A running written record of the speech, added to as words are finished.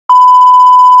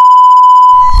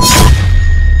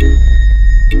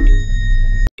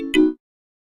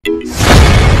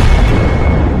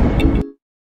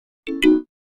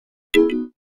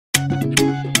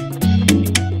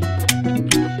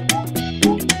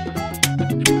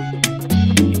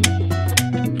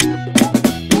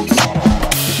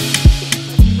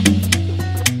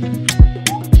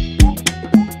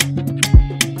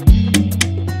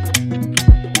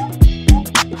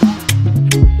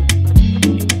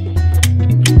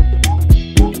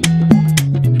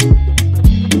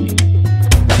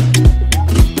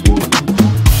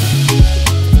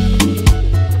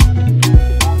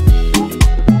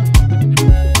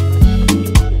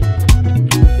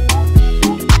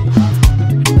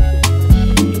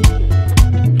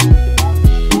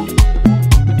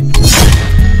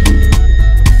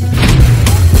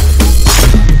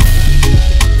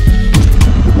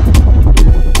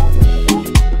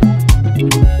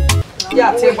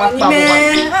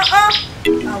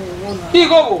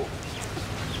Igo.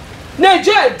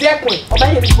 Nigeria dekun. Oba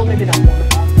ye bi ko me na.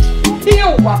 Iye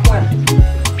o wa kwa.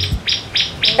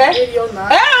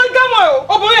 Ngamo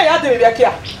obo ye ya de be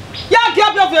kia. Ya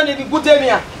kia bi of ni gute mi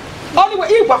a. Only way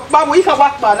iwa pa mo ika wa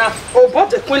pa na. O bo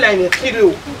de kun line kiri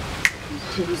o.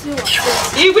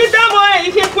 Igwi damo e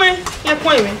ike kwen, e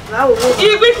kwen mi.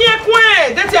 Igwi ki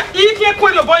kwen, deti ike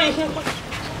kwen lo boy ike kwen.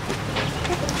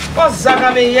 O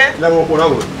zaga me ye. Na mo ko na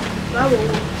wo. Bravo.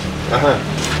 Aha.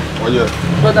 Oye.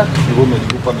 Brother. Ibo me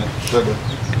di pa me. Brother.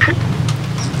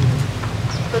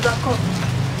 Brother come.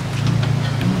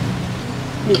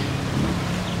 Me.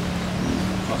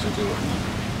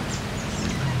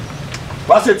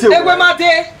 Passe teu. Egwe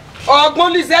mate.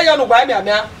 Ogbon li se yo nu gba mi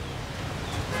amia.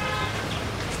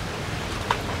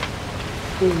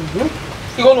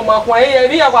 Igo no makwa ye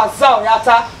ri ya za ya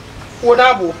ta wo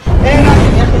na bo e na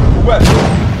ye we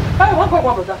ai wa kwa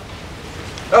brother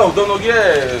Oh don't know ge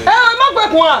ma gbe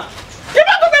kun a I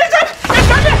ma gbe je e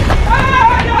ka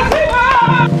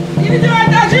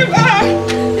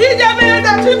je me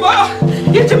da jiba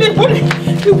it me buni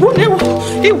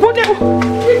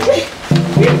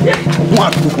wa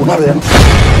ku na be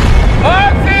o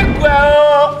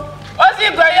si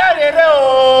gbe ya rere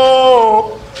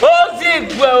o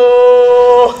Ozigwe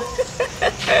o.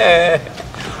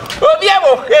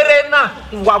 Obiebo here na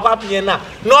ngwagwa pie na.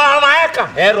 No amaeka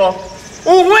ero.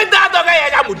 Uhwe da doga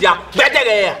ya mudia.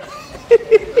 Gbedege ya.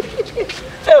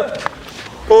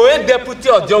 O e deputy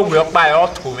ojo we pa e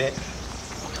oto me.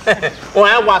 O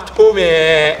e wa to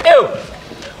me.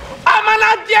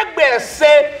 Amana die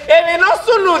gbese emi no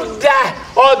sunu da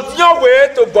ojo we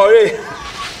to boy.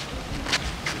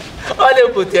 Ole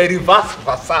put a reverse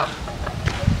passa.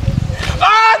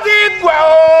 Ozigwe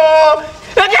o!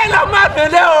 Eke la ma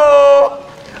bele o!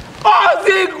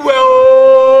 Ozigwe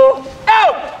o!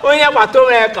 Onye pato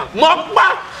meka,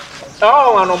 mokpa.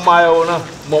 Wanu ma yo na,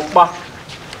 mokpa.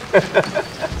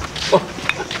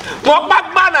 Mokpa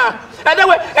bana.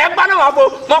 Edewe, bana wa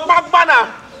bo, mokpa bana.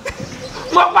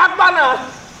 Mokpa bana.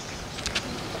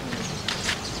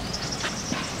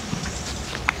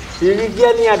 Iri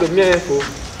je ni ado mi efo.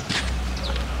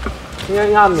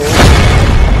 Nya me.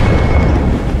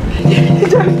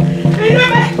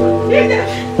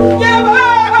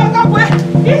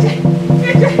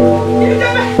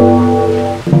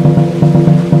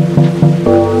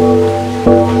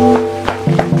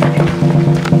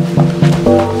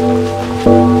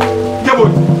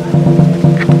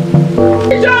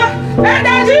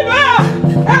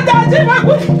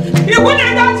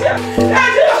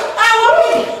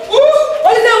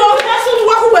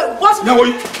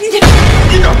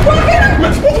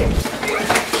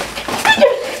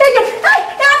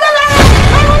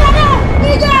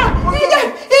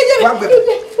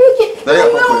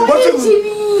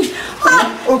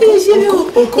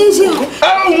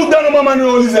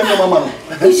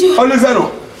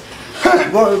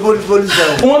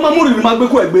 Ma gbe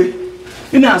ko egbe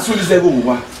ina aso li zego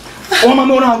wa o ma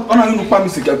mo ona inu pa mi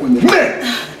se ke ko ni me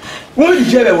won di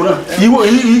jere wo na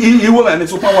iwo ma ni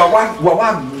so pa wa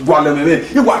gwa le me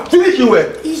iwa finish we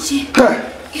iji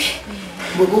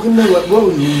Gbogbo me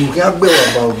wo ni ki agbe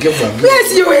wa ba o ge fa mi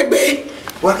yes yo egbe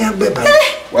wa ki agbe ba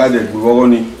wa de gbe wowo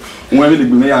ni won mi le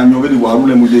gbe me ya yan we le wa ru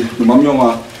le mo de ma mi o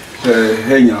ma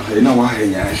henya e na wa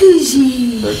henya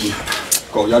iji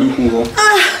ko ya mi kun wo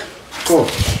ko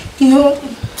yo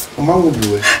o ma wo bi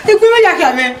we igbe me ya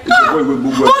ka me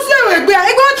o se we gbe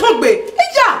igbe tun gbe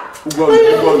ija gbogbo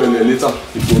le later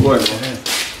igbo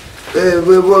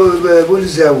bo li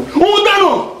se o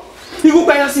dano igu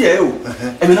pa ya si e o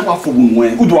e me na pa fogu nu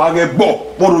e udo age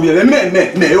bo ro bi e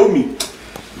me o mi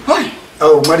hai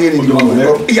oh mari ni go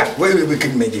ya we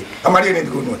kin meje amari ni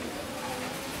go nu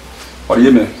o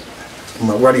ye me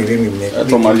ma wari ni me e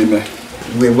to mari me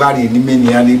we wari ni me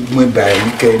ni ani mo ba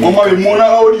ni ke ni mo ma mo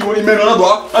na ori me na do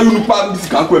ayu nu pa bi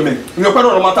kan ko me mi o pe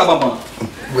do ma ta baba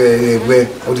we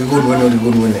o di go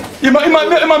nu ne ima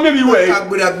me bi we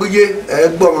agbeye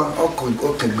egbo ma o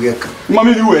kan gbe kan ima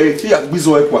me bi we ti ya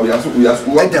gbizo e kwa bi aso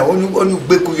e da onu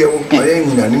gbe ku ye wo e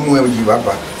yin na ni mu e ji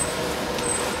baba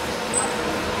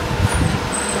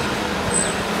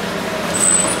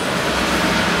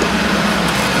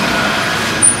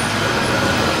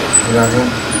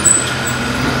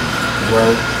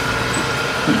well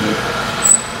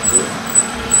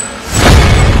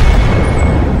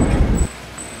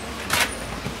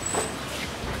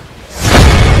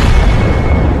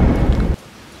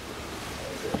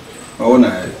oh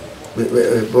na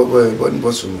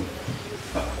bosu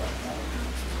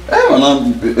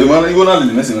mana igo na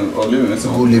le messing o le messing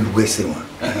o le bugese wa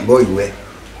boy we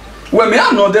we me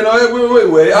ano de no we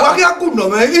wa ke aku no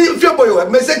me fie boy we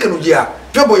me se kenu dia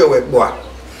fie boy we bo a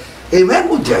e me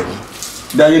mu dia ni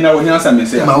da yin na wo nya sa me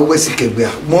se ma wo se ke bia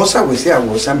mo sa we se a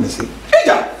wo sa me se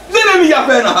eja de mi ya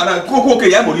fe na koko ke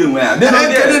ya mo ri nu ya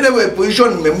de we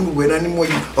position me mu we na ni mo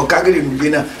yi o ka gele nu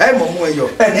na e mo mu yo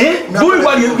do you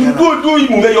want do you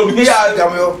mu yo bi ya ga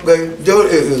me jo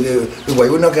wa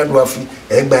yo na ka do afi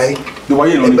e gba yi do wa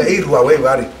yin no e gba yi ruwa we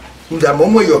bare nda mo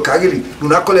mu yo ka gele nu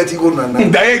na collect go na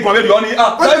nda ye gwa be yo ni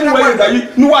da mu we da yi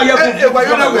nu wa ye bu wa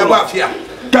yo na we ba afia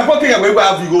ka ko ke ya we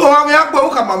ba afigo o me agbo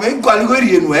ka ma me gwa li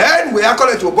ri enu we ya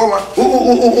collect o bo wa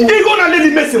igo na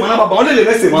le mese ma na baba o le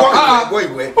mese ma boy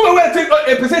we we take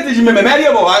a percentage me me ri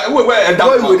bo we da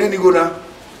boy we ni go na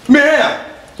me ya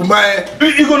Mbae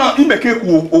igo na imeke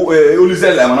ku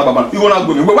oluzela ma na baba igo na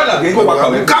gbo me we da ke ko ba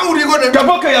ka uri go na ka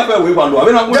ko ke ya fe we ba lo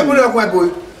abi na ko de mo le ko boy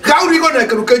ka uri go na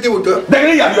ke ru keje wo to de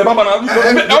ke ya yo baba na o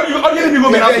ye ni go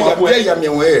me na ko ya me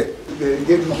we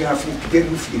de du ki afi de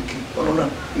du fi ki ono na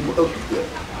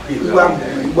igwa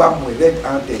mo let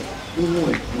ante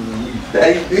inu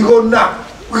e igo na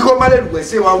igo male lu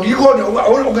se wa igo ne o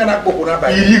ga na gboko na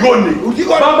ba igo ni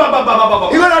baba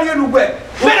igo na ri lu gbe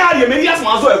me na ri me ri aso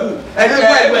aso e ku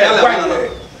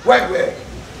we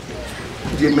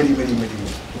je meri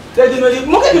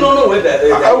mo ke no no we a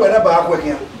we na ba ko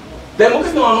kian de mo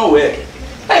ke no no we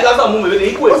e ga sa mu me de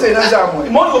iku o se na sa mo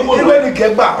mo yo bo igo ni ke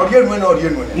gba ori enu na ori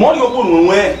enu mo yo bo nu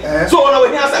we so ona we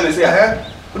ni asa me se ana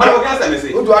we asa me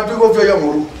se o do adu go fe yo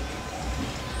moru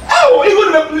o igo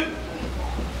ni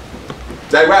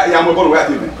dai wa ya mo bo we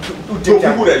ati me to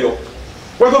fu re yo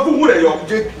we to fu re yo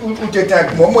u je ta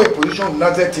mo mo position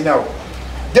na ze tina o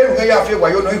de nge ya fe wa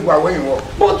yo no igwa we yin wo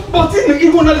but ni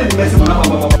igo na le ni me se ma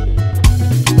baba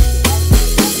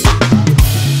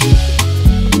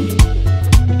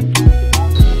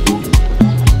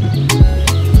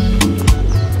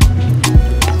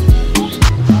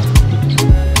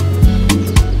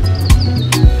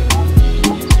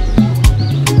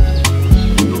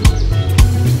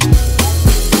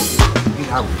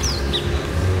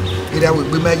ira we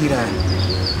gbe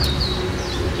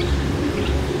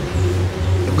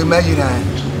ma yira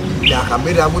ya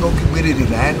kamera bu no ki gbere re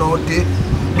na no de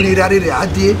bu ira re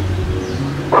ade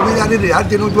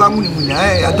no do amu ni mu na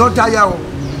I don't tire o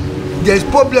there's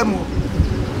problem o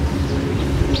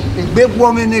egbe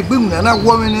wo me ne egbe mu na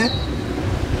wo me ne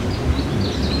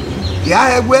ya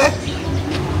egbe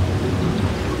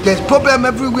there's problem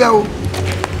everywhere o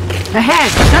that's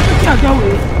what you're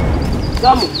doing.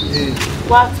 Gamu.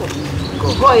 What?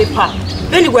 Go epa.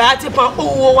 Then we are tepa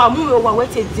o wa mu wa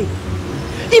wete di.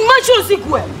 Imagine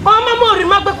sikwe. O ma mo ri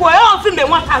magbe ko e o fi me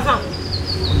 1000.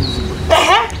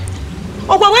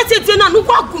 O wa wete di na nu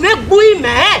kwa gume gbu ime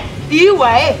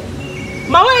iwa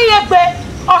ma we ye gbe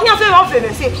o yan fe o fe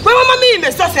me se. We ma mi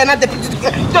me so se na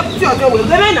deputy ojo we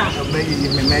be na. Me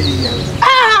ya.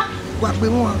 Wa gbe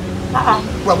won.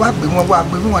 Wa gbe won ni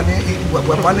wa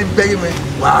ni be me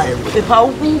wa e. E pa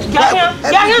ogun ya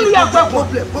lu ya gbe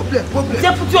problem.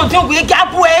 Deputy ojo we ga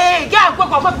bu ga gbe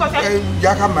ko se.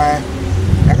 Ya ka ma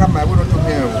we no to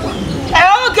me wa. O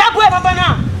ga bu baba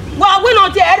na. Wa we no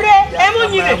te ere e mo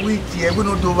nyire. We ti e we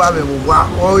no to ba me wa.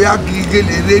 O ya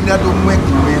gigele re na do mu me.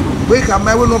 We ka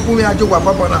ma we no pu me ajo wa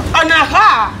baba na. Ona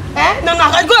ha no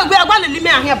go gbe agba le limi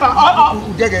ahia pa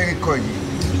U de ge ko yi.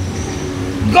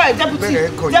 Go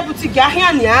deputy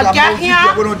gahia ni gahia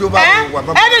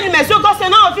ni me so go se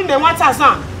na o fi me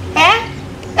 1000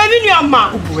 emi ni o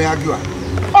ma upu me agua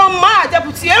o ma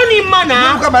deputy e ni ma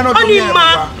na o ni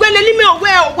ma gbele limi o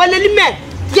wele limi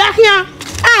gahia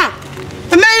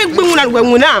me gbe mu na gbe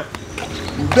mu na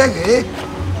bege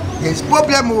there's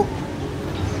problem o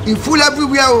in full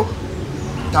everywhere o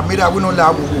tamira we no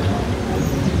la wo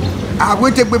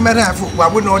awe te gbe mera fu wa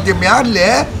we no de me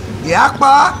ale ya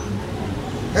pa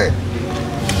hey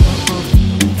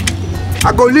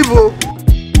I go live o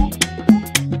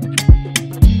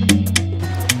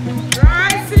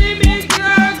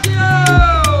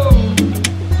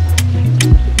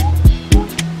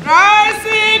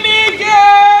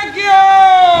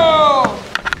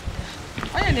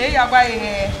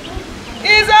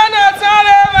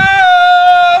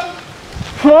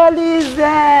Police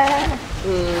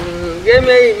give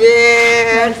me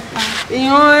it.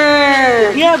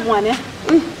 Yeah, one.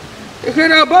 If you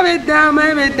know Bobby down,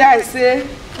 maybe die say.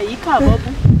 You can't Bob.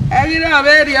 You know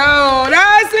very old.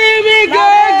 I see me go.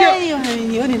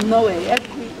 You didn't know it.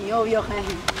 Your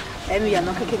hand. And we are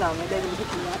not kicking out. I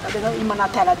don't know. You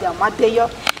might tell them what they are.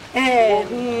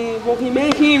 He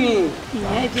made him. He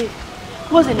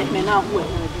wasn't it me now?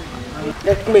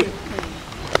 Let me.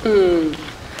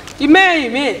 He may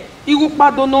me. You would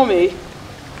pardon me.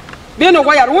 Be no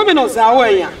why are women of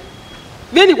Zawaya.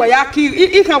 Veni wa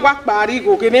yaki I can walk bari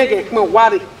go ge mege me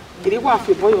wari. Iri wa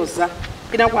fi boyo za.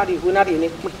 Ina wari go na de ne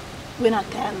pe. We na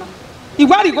tana. I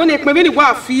wari go ne pe veni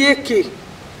wa fi eke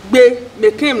gbe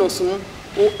me kem no sun.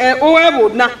 O e wo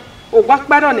na o wa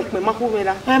paro ne pe ma ko me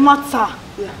la. E mata.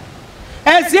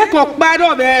 Ezie ko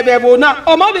paro be bo na.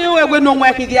 O mo be we no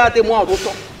nwa ki ge ade mu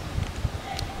odoto.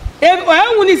 E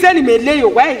wu ni se ni me le yo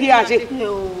wa hi ase.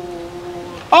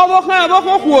 Obo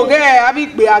kan ku oge abi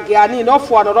gbe age ani no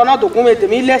fu anoro na dogun me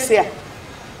temi lese.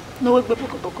 No we gbe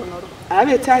poko noro.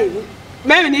 Abi tai ni.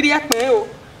 Me ni ri epe o.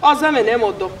 Ozo me ne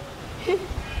mo do.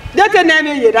 Dete na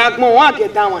me ye dagbon wa ge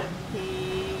dan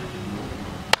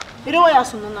Ire wa ya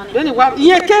sunu na ni. Beni wa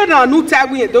iye ke na nu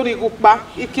tagun ye dori gupa.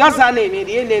 Iki oza na me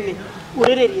ri enene.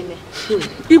 Orere ri ne.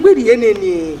 Igbe ri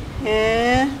enene.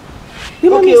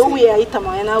 Okay, we are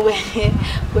itama na we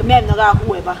me no ga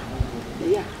ku we ba.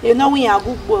 You know we are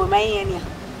good boy my enya.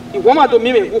 Iwo ma do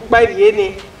mi me gupa ri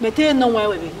ene. Me te no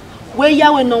we be. We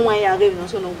ya we no wan ya ge no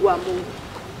so no gu amu.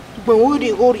 Gbe wo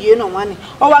ri go ri no wan ni.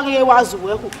 O wa ge wa zu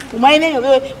we ku. O ma ene yo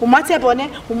we, o ma te bone,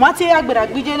 o ma te agbera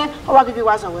gbije ne, o wa ge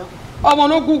wa za we. Omo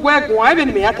no gugu egun, ai be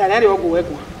ni me ya tare ogu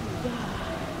egun.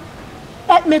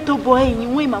 Me to boy ni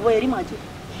we ma we ri ma je.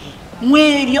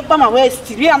 We ri pa ma we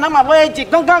stiri ana ma we je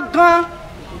gan.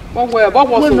 Bo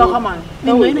so. We no ka man.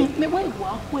 Me we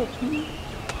wa ku e.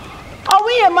 O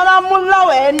wi e mara mu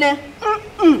lawe ne.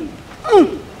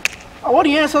 O wo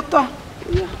ri e so to.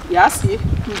 Ya si.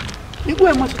 Igu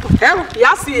e mo so to.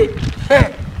 Ya si. E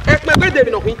pe be de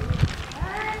bi no hin.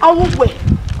 Awu we.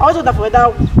 Awu so da fo da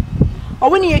wu. O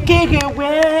wi ni e keke we.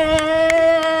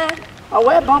 O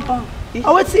we bon.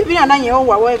 O we ti bi na ye o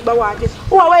wa we gba wa je.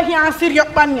 O wa we hi an siri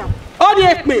opa nya. O di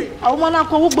epe. Awu mo na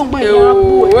ko wo gbongbo e ya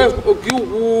bu e. Ogi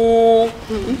wu.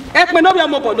 Epe no bi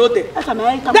mo bo no de. E ka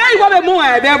me ka. Dai wo be mu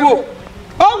e be bo.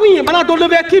 O wi yin bana to lo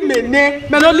be ki me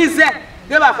no lize.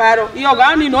 Ge ba faro. Iyo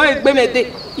ga ni no egbe me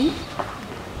de.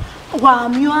 Wa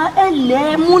mi o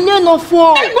ele mu ne no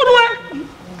fo. E gunu wa.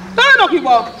 Ta no ki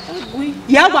bo.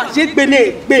 Ya wa je gbe ne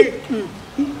egbe.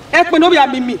 Epe no bi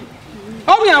amimi.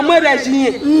 O wi amu re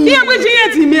jiyin. Iye pe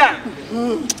jiyin ti mi a.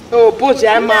 O bo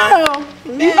je ma.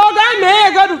 Oga me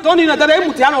e ga du to ni na tare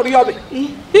mu ti ano ri obe.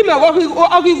 Ime wo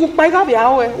ki ku pa ga bi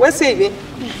awo e we se ibe.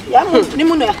 Ya mu ni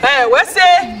mu na. We se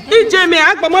ije me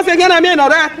agbo mo se gana mi no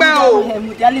re pe o.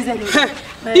 Mu ti alize ni.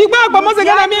 Igba agbo mo se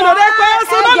gana mi no re pe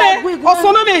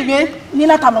so no me ibe. Ni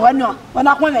na ta ma wa no. Wa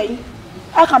na kwon leyin.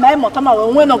 Aka ma e mo ta ma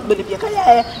we no gbele bi ka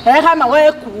ya e ka ma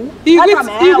we ku.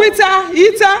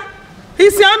 Ita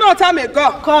isi ano ta me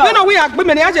go. We no we agbe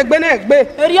me ni a je gbe na egbe.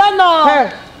 Eri ana.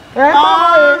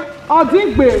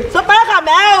 Odin gbe. So pa ka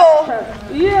me o.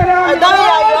 Iyere. Da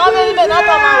ya yo me na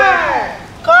ta ma we.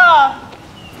 Ko.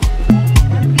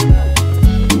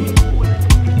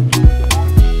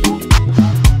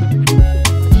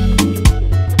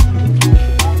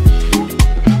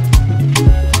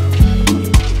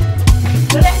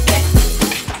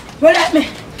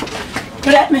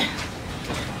 Let me.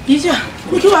 Ija,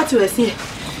 look what to see.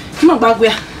 Come on,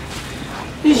 Bagwea.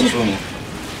 Ija.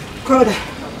 Coda.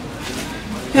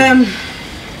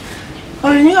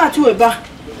 Only got to a bar.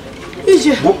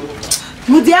 Ija.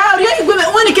 Mudia, you go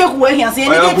only cake away here. Say,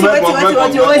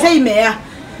 what you always say, Mayor.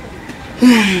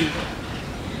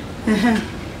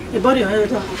 The body of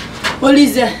it. What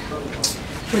is that?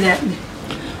 Let me.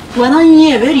 When I'm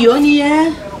here, very only.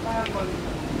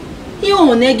 You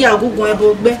negi agugun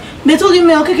ebo gbe me to gi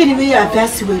me o keke ni be ya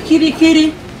basi we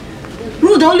kiri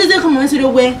ru don le ze ko mo se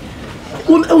we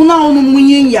una onu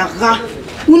munye yaga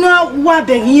una wa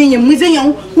be yin yin mu ze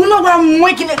yan una wa mu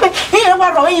ki ne pe yin wa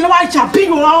ro yin wa chapi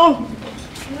wo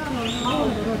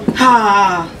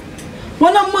ha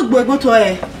wona mo gbogbo to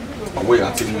e awo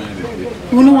ya ti mu yin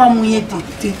le una wa mu yin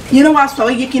tete yin wa so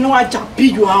yi ki ni wa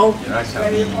chapi wo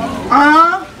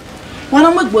wona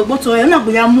mo gbogbo to e na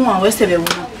gbo ya mu awon ese be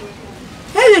wona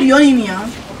e ri oni mi an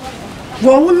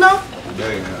wo una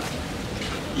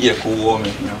iye ko wo mi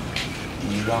na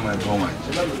ni ra ma do ma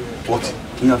but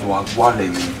ni ato wa gwa le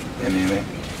mi eni re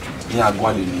ni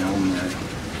agwa le ni awon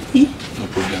ya no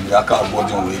problem ya ka gbo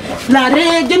jon we la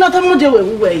re de no to mo je we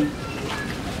we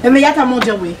e me ya ta mo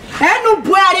je we e nu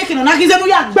bu are kinu na ki se nu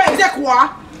ya gbe se kwa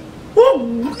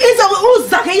o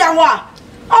zake ya wa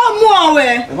o mu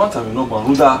awe e ma ta mi no gba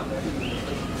ruda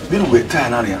bi nu we ta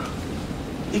na ria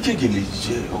ike gele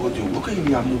je ojo o ke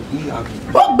ni amu ni agu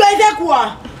o gbe se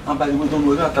kwa aba iwe don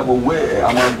we ata bo we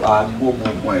ama agbo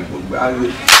mo egbo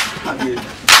age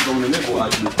don le ko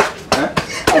age ko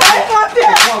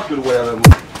ke we ya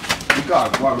mo ika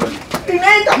agwa lo ni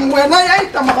ta mo na ya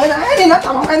ta mo na ni na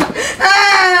ta mo na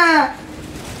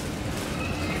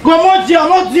go mo di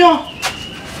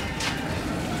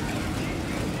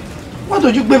What do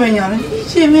you give me?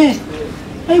 Jimmy,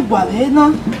 I want it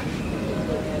now.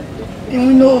 And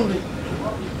we know it.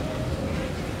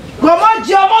 Come on,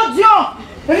 John.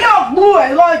 You're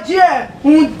boy, Lord, yeah.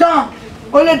 Done.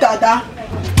 Only Dada.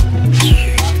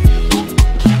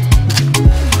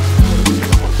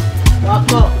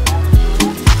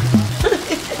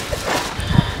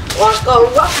 Waka,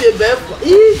 what you bet?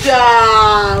 Ija,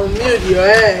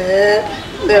 humilde,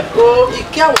 Lepo, e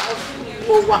que é o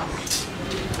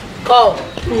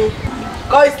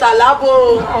Qual está lá,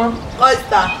 bo? Qual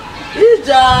está?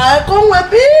 Ija, é como é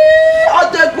bi, o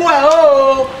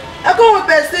é como é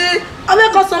pensei, a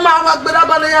minha coisa mais uma grande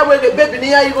banana, o bebê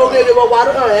nem aí vou ver o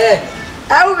guardo é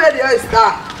o velho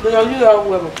está.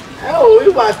 É o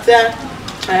eu até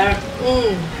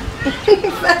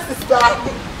First está.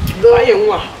 Aí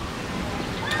uma.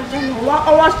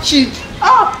 Uma cheat.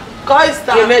 Ah, qual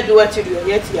está? Eu me dou a tiro,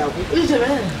 eu te amo. Isso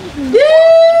mesmo.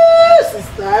 Yes,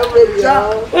 está é o velho.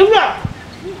 Olha.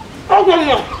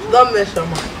 Não me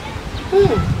chama.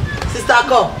 Sister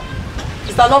come.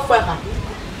 Sister não foi cá.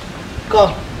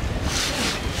 Come.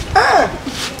 Ah.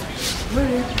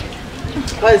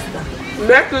 Qual está?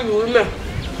 Mete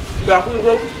da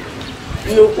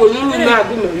no coluna na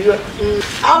do meu.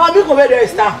 Àwọn mi ko be do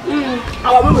está.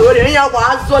 Àwọn mi ko be yan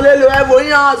wa so le lo e bo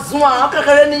yan azun a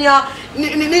kekere ni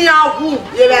yan hu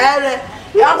ye bere.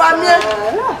 Ya wa mi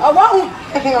awa hu.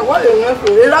 Awa le won fo.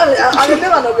 Ale me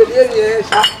na be die ni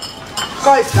sha.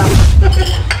 Ko está.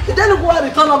 Ide lu ko ri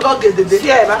ton go gedede. Si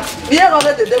e ba. Bi e go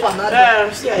gedede wa na.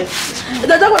 Si e.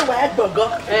 Ide da wa e gbogo.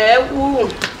 Wu.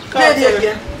 Ko bi.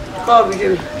 Ko bi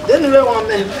ge. De ni we won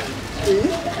me.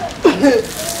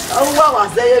 Ọwọ́ wà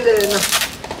sẹ́yẹ́ lẹ́yìn náà.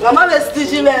 Wà má lè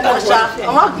stíjì lẹ́yìn náà ṣá.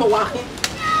 Wà má gbọ̀n wá kí.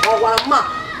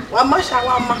 Wà má ṣá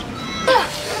wà má.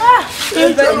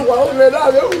 Ẹgbẹ́ ìwà òun náà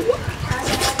lè wù.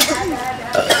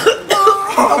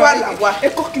 Ọwọ́ àlàwà.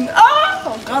 Ẹkọ kìíní.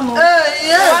 Ọ̀gá nù.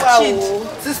 Ẹyẹ wà o.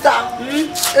 Sísá.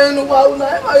 Ẹnu wà òun náà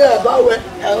ẹ máa yọ ẹ̀bá wẹ̀.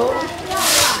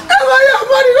 Ẹ máa yọ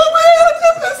ẹ̀bá ni ló máa yọ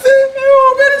ọjọ́ pèsè. Ẹ ò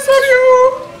bẹ́ẹ̀ ni sọ́ni o.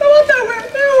 Ẹ wọ́n tẹ̀wé.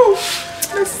 Ẹ ò.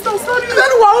 Ẹ sísá sọ́ni.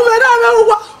 Ẹnu wà òun náà lè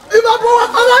wù. Iba bo wa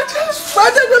kala che ba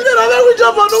je gbe mi ra le wi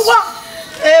jobo nu wa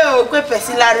o pe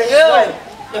pesi lare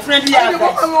your friendly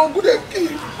advice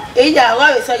ya wa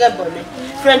we so get bone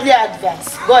friendly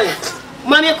advice boy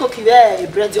mama ko ki be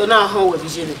bread o na han we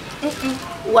bijele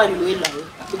wa ni we lawo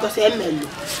because e melo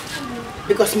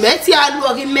because me ti alu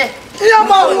o ki me iya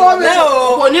ma ru me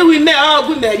o ko ni wi me o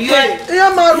gu me ri o iya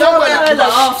ma ru me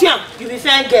fiam you be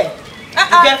fine girl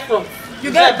you get from you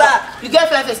get back you get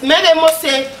first me dey must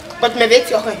say but me bet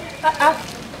your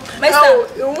Master,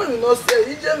 you will not say,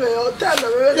 you just may tell me.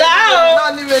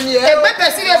 Not even here. A better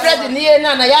see a bread in here,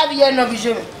 Nana, you have here no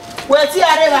vision. Well, see, I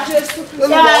never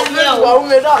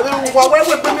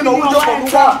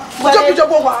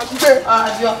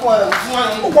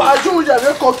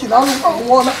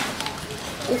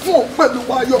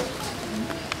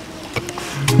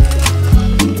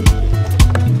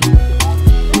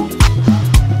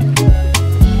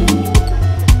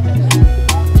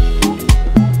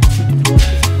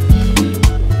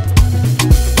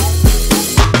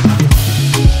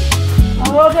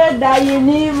daí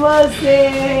nem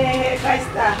você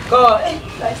Caista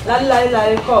lá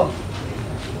come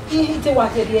e te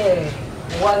wateria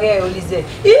wage Olize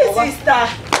sister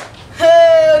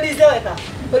hey Olize weka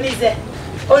Olize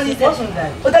Olize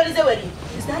weri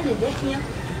está le lequinha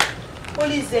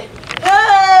Olize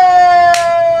hey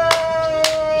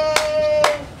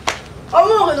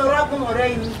omo no rago no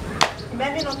reino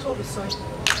meme no todo sonho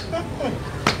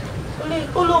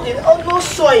Oli no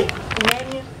sonho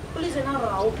meme Police na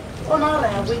rawo ona ra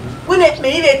we we me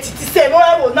ile titi se mo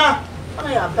e wo na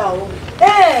ona ya ba o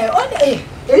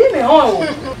eri me hon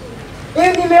o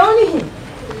eri me oni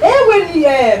hi we ni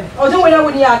ojo we na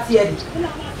we ni ati e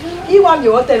iwa mi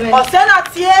o teme o se na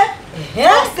tie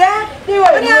o se ni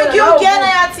we ni ki o ke na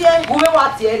ya tie wo me wa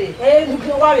tie re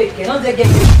ni wa we ke no de ge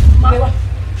me wa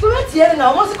so me tie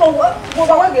na o mo se ko wo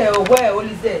ba we ge o we o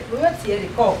li se wo me tie re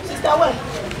ko sister we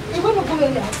Ibo no come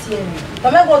na tie mi.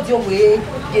 Ta me go di owe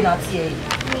e na tie.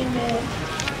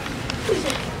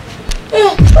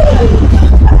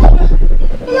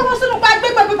 Iya wo sunu pa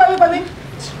gbe.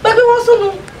 Baby wo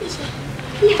sunu.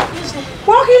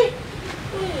 Walkie.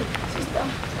 Sister.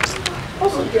 O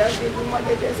so dia se do ma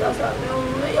de sasa.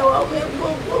 Me ya wa me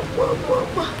go.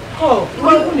 Oh,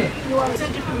 wo ni. Ni wa se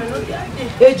jipi me no dia.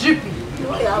 E jipi. Ni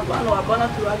wa ya ba no abana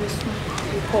tu wa su.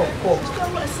 Ko.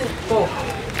 Ko.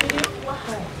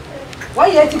 Why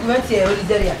you take me here,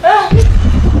 Olizeria?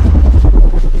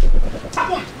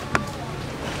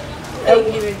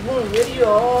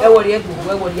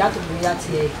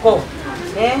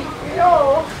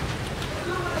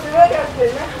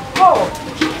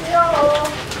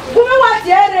 Come wa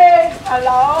tiere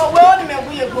ala we oni me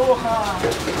buye go ha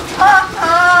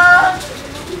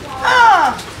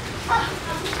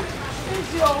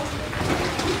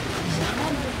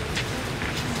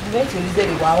Vem te dizer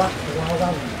igual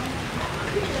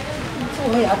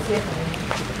Oh, ya sé.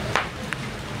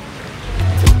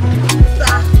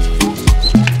 Tá.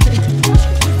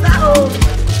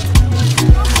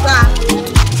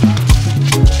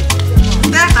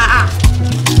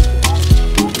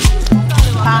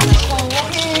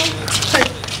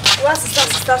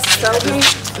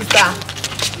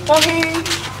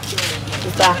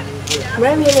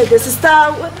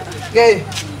 Gay,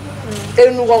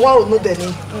 enu wa o no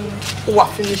deni. Wa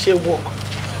finish work.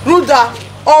 Ruda,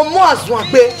 omo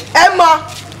azun pe Emma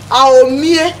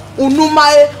aomie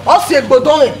unumae o se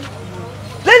gbodon e.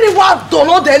 Leni wa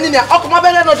dono deni ni okoma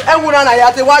bele no ewura na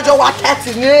ya te wajo wa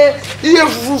 30 ni iye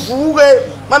fufu we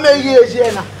mama iye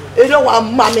eje na. Ejo wa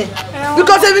mame.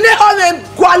 Because even all them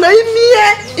gwalo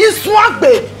imie isun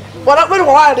agbe. But when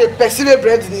wa dey perceive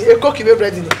bread ni, e cook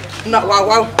bread ni. Na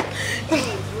wa.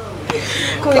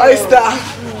 Krista.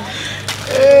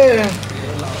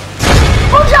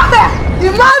 Ujame,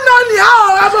 imano ni ha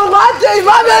ora bo wa je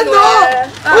imame no.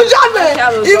 Ujame,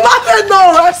 imame no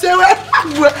e se we.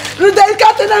 Nu dey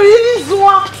kate na ri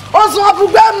zuwa. Osun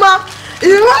abugbe ma.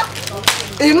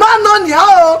 Imano ni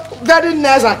ha very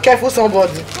nice and careful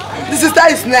somebody. The sister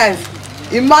is nice.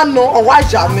 Imano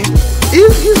owajame.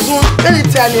 If you zun,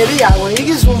 anytime you ri awon,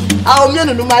 you zun. A o mi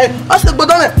enu ma e. O se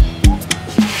gbodon le.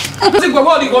 Ti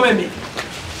gbogbo di go me.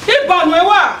 Ibanu e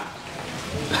wa.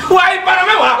 Wa ibanu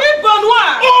me wa. Ibanu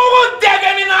wa. O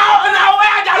dege mi na wa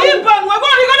ajaru. Ibanu e go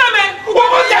di go na me. O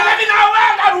dege mi na wa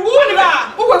ajaru. Uni ba.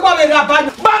 O gbe kwa me ra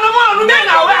banu. Banu mo nu me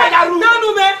na wa ajaru. Denu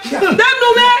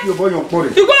me. Yo boy on pore.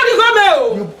 Ti go di go me o.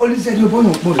 You only said you boy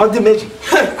on pore. O di meji.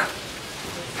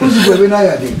 Who's the boy na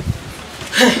ya dey?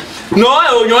 No,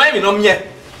 o yan emi no mie.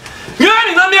 Yan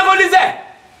emi no mie ko lize.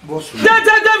 Boss.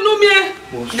 Dede no mie.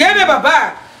 Gebe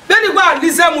baba. Beni gba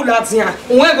lize mu latia.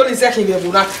 Won go lize kin be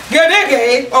bura.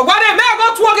 Gege ogbade me go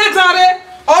tu oge tare.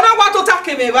 Ona wa to ta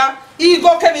keme ba. I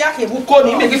go keme ya ke bu ko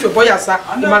ni me ke fe boya sa.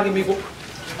 Ma gi mi go.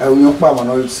 E o yan pa mo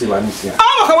no se wa ni sia.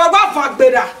 Awo ka wa gba fa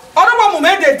gbeda. Ona wa mu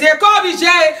me dede ko bi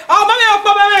je. O ma me o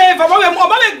pa me fa mo me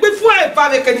gbe fun e fa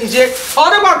be ke ni je.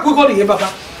 Ona wa gbe ko ni baba.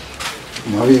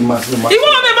 Ma vi ma se ma.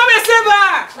 Iwo me ma me se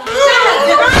ba.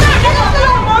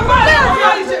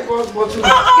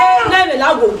 Neme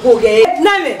la go ge.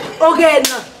 Neme oge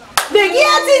na. Be gi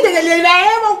ati de le be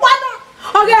mo kwano.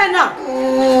 Oge na.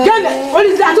 Gele,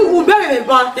 oli za tu u be me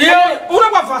ba. Ye, una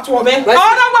wa fa to me.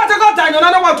 Ona wa te ko tanyo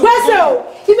na wa tu. Wese o.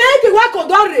 Ibe ke wa ko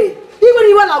dore. Ibo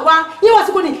ni wa la wa. Ye wa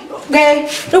siko ni ge.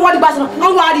 E wa di ba so.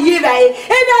 O wa di ye ba e.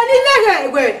 E na ni le ge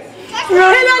we. E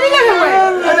na ni le ge we.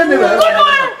 Ene ne ba.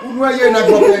 Unu ye na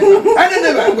go pe. Ene ne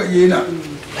ba go ye na.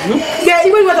 Ge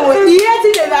ibo ni wa to wo. Iye ti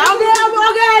le ba.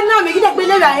 Oge na mi ki de pe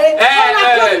le ba e.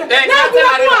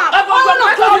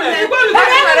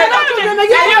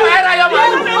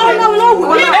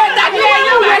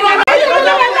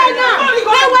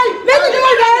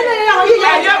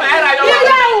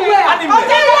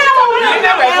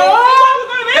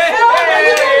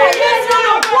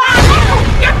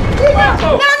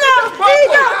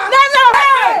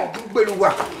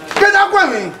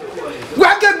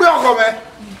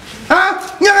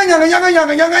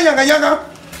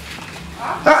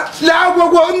 La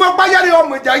gbogbo mo pa yare o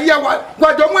mo ja ye wa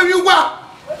do mo wi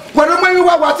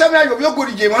wa wa se me ayo bi o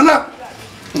gori je mo na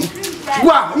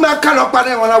wa ma ka lo pa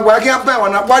ne won na wa ki an pe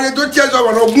won na wa le to tie so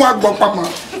won ogun agbo papa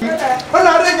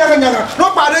ona re nyaga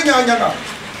no pa re nyaga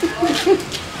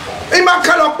e ma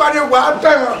ka lo pa ne wa pe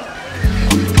won.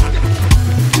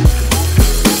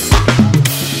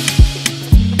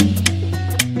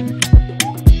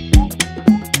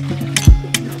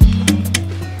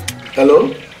 Hello?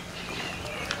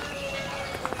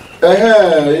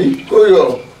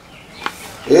 Koyo.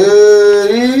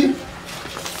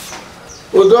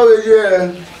 Odo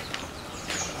weje.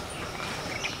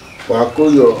 Wa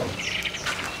koyo.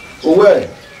 Owe.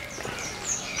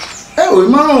 O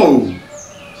ma o.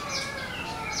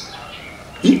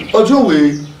 Ojo we.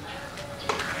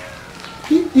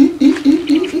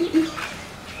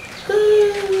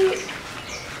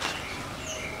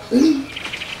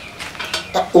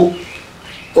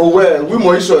 Owe, we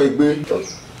mo iso egbe.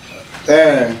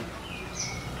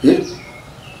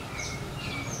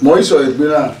 Mo iso egbe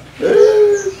na.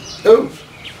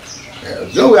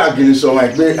 Jo we agini so ma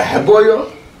egbe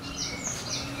boyo.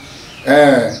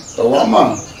 Owa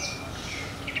ma.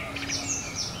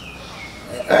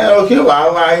 Okay,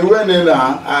 wa iwe ni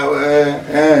na.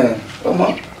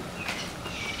 Omo.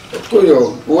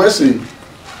 Koyo, Wesi.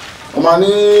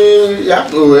 Omani ya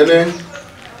owene.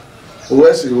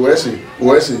 Wesi.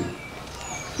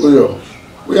 Koyo.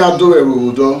 We are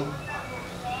doing do.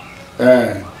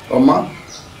 Oma.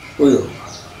 Koyo.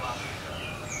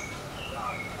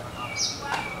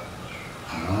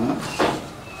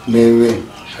 Lewe.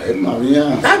 Hey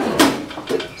Maria.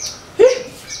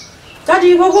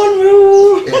 Daddy, what on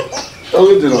you? Oh,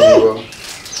 we did not.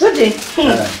 Daddy.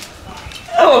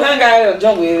 Oh, hang on,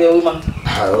 John, we woman.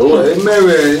 Oh,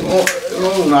 Mary,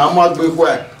 no, I'm big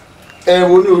way.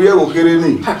 And when you were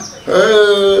kidding,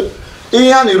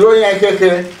 Ian, you know, I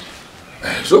can't.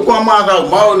 So come out,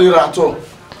 Maoni Rato.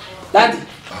 Daddy,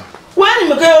 when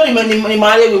you go in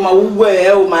my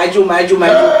way, my Jew.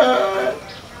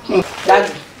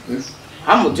 Daddy,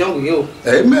 I'm John with you.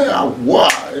 Amen. Wow,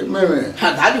 amen.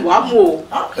 Daddy, what more?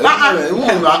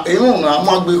 I'm not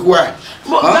big way.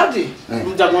 Daddy,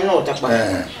 I'm not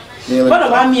but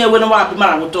about me, when I walk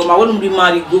around, I wouldn't be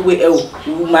married. Go away,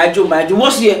 my Jew.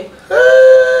 What's here?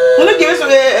 When give us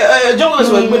a joke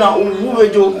when I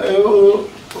move Joe.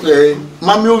 Okay,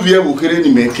 Mammy OVBIEVBO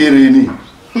carry me, carry.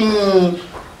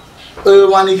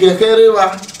 One carry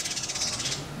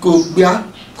cook ya,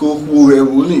 cook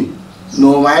who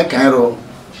no, I can't.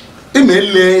 It may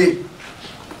lay.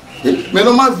 May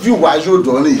no my view why you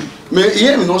don't. May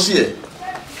hear me no see it.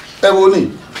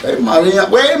 Ebony. Maria,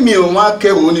 where me or my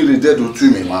care only the dead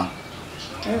to me, ma.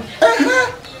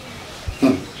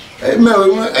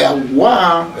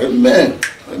 Wow, amen.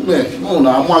 No,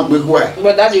 I'm not big way.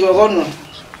 But Daddy, you're gone.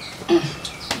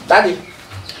 Daddy,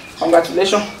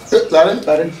 congratulations.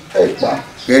 Daddy,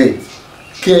 hey,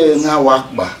 now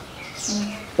walk back.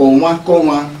 Oh, my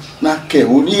coma, na ke,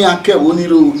 only a ke, only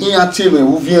do, here, Timmy,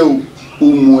 who view,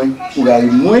 who I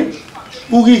moe,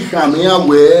 who he come here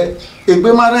where.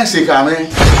 Egbe mara se kame.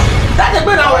 Daddy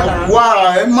gbe na wa.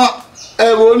 Wa e ma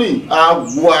eboni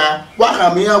agwa wa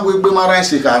kame ya we egbe mara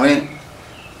se kame.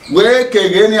 We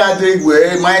kege ni ade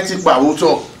we mai ti pa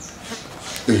wuto.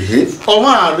 O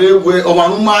ma re we o ma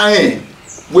nu mai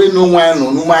we no wan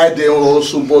no nu mai de o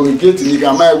so bo we gate ni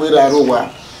ka mai we ra ro wa.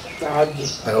 Daddy.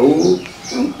 Oh.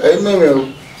 Ememe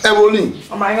eboni.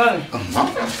 Oh my god.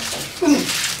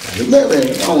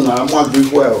 Ememe o na mo agbe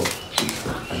well.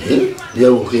 Dia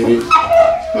o kere.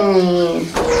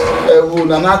 Ewu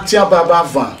na na tia baba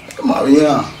van.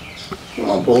 Maria.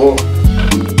 Mo bo.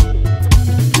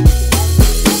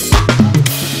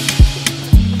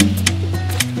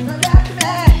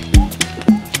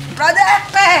 Brother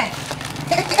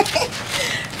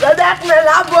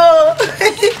labo.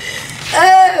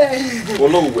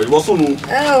 Olo we, wo sunu.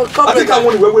 Come. Ati ka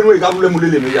woni we ga bule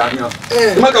mulele me ya nya.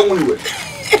 Ma ka woni we.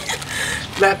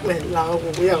 Black man la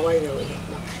wo ya wa ya.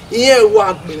 Iye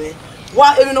wa gbe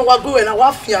wa emi no wa gbe na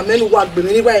wa fi amenu wa gbe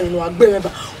ni ba yin wa gbe me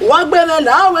ba wa gbe me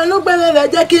la we no gbe le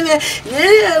je kini ni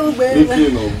e gbe me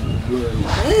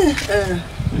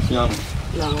fi am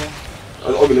la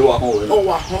o bi le wa hon we o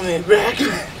wa hon me black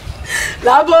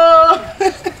labo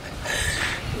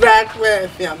black man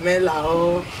fi am la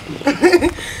o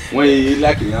won yi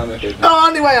like ni am e oh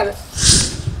ni wa ya le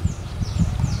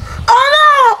oh no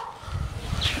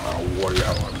wo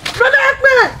ya wa black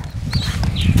man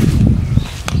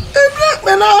black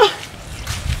man now.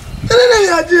 Ele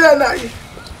ya jira na yi.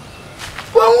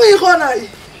 Wọ́n wí ko na yi.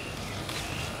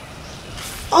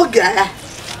 Oga.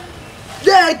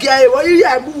 De ga ìwọ yi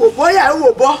ya mu wo bo ya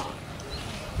wo bo.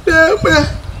 De pe.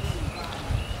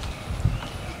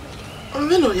 O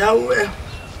me no ya wo e.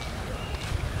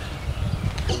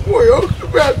 Wo yo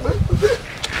black man.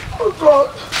 Oh God.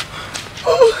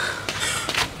 Oh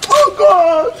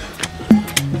God.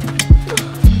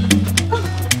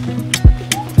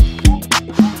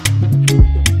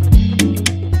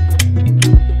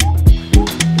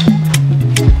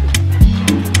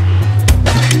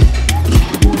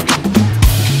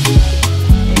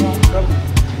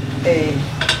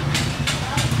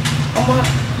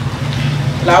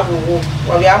 Lawo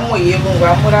wa bi amu ye mu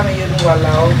wa mu ra me ye nu wa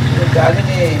la o ga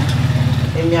ni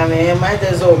emi ame ma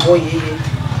de zo bo ye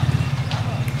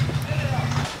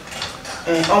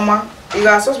oma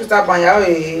iga hospital ban ya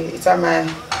ita ma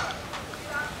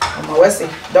oma wese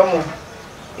domo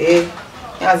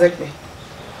ya zekpe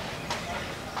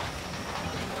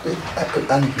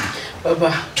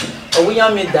baba owu ya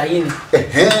me da yin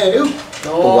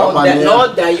no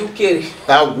da you carry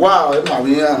agwa e ma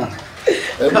wi ya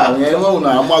e mo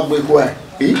na ma gbe ko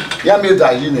ya me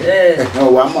da yin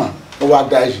o wa ma o wa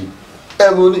da yin e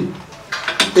bo ni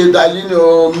e da yin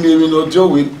o mi no ojo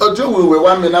we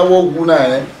wa me na wo gun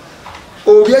na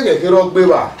o bi e ke ro gbe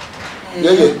ba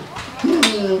ye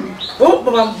bo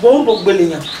baba bo gbele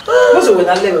yan mo so we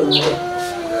na lewe wo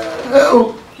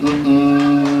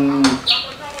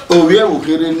OVBIEVBO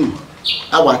kéré ni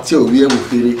àwa tí OVBIEVBO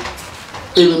kéré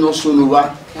èmi no sunu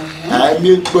wa ai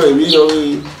mi gbọ́ èmi yo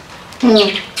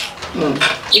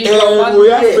wo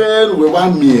ya fẹ́ we wa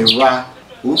mi ewa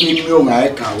o bi mi o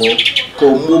ngai kan wo ko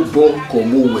mo bo ko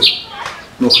mo we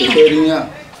no kekere ya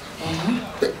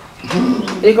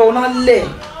e ko na le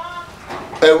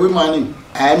we mani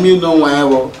ai mi no wa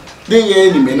wo din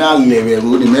ye ni me na lewe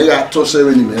wo ni me ga to se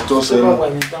ni me to se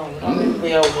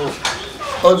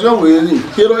ojo we ni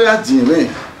kero ya din me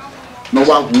no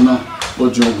wa gun na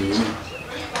ojo we ni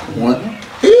won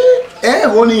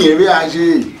wo ni ere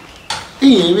aje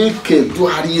iyere ke do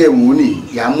ari e wo ni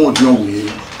ya mo ojo we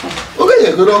o ke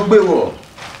ye ko do gbe wo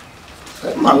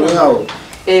ma we ha o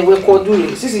we ko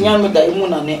dure sisi yan me da imu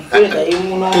na ne we da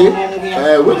imu na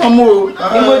we no mo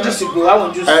imo jusigo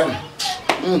awon jusigo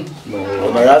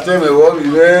no ba ya te me wo bi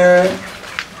me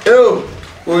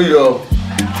o yo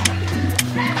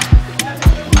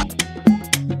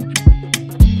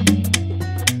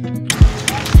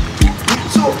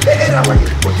so era wa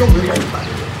ojo we wa ipa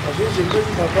je go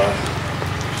baba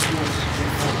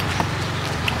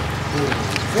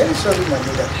very sorry my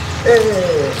mother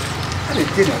ale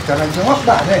te na tara je wa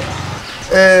pa ne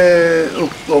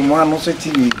o mo anu se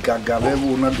ti ni gaga be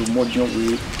wo na do mojo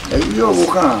we yo wo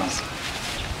kan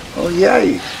o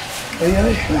yai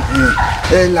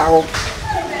la o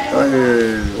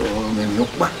me no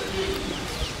pa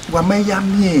wa me ya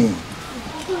mi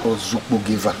o zupo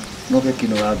giva no ke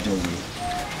kino ra jo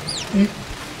we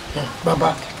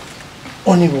baba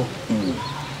oniwo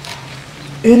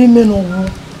eri meno wu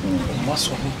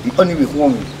maso ni oniwe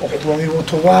won okwo mi wo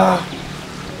to wa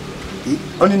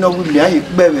oni no wu mi aye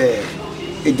gbere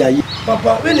ejayi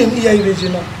baba we le mi ya ireje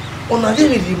na ona je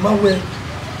mi ma we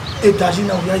edaji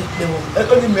na ya ipe wo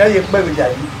oni mi aye gbere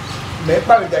ejayi me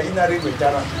pa ejayi na re we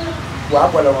jara wa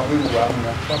pala wa mi wa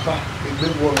na baba egbe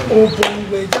wo o bo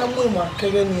we ja mo ma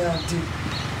kere ni ati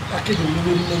akedo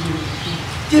mi le ni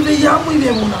je be ya mo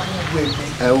ile mo na we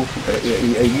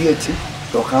eyi eti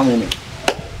to kan mi ni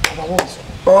baba wo so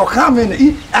o kan mi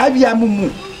ni abi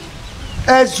amumu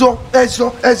ezo ya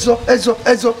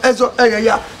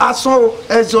aso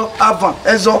ezo avant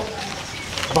ezo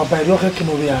baba ilo ke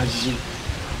kino we aji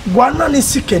wana ni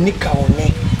sike ni ka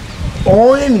one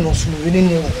o eni no sunu we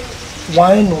ni o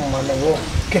wa eno mana wo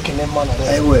keke ne mana wo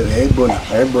ewe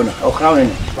egbona o kan mi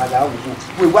ni bada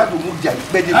we wa do mu ja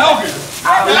pe de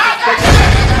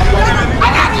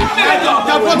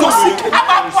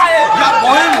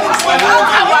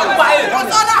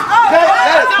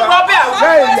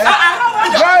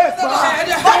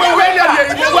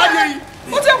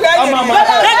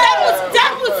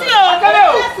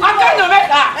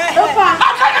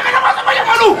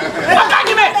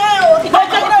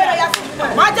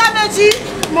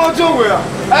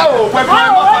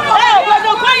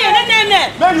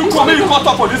You caught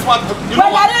up for this one. You know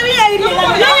what?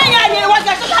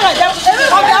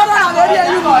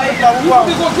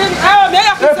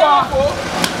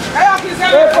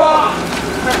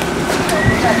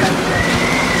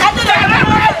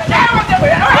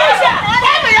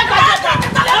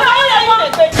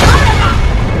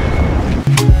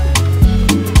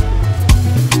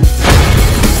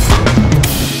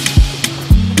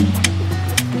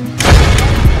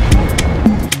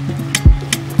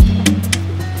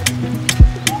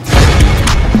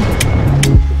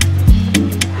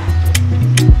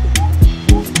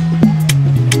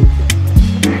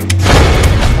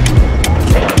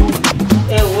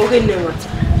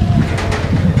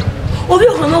 Obi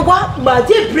kono wa ba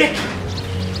de break.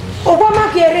 Obo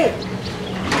ma kere.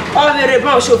 O vere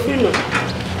ba o shofino.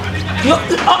 Yo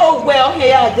o gbe o he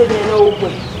ya de na o gbe.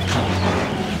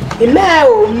 E me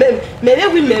o me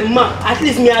we me ma at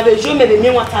least me have show me me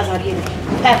 1000 again.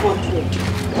 500.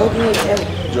 Okay.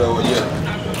 Joe, yeah.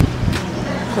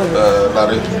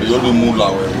 Larry, you do move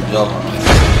la we. Yeah.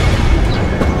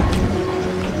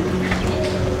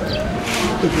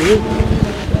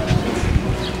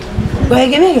 But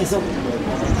give me so.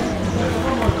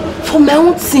 For my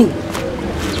own thing,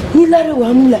 ni lare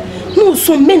wa mula. No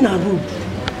so men are rude.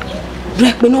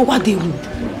 Break me no what they rude.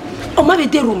 O ma be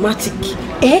dey romantic.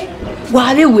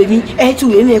 Wa be we mi tu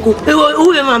we mi ko. O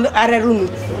we ma are room.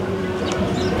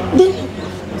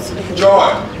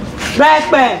 Joy.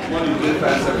 Break me.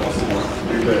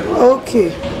 Okay.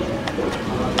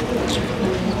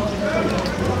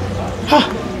 Ha.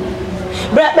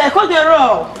 Break me ko dey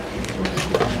roll.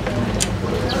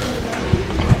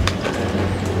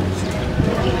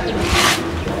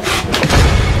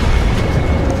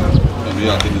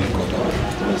 Yeah,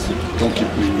 don't keep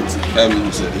me waiting. I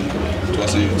mean, said it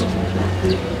was a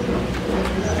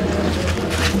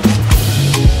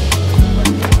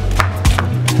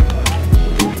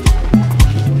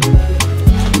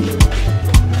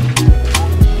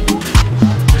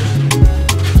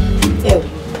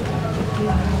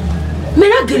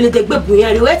le de gbe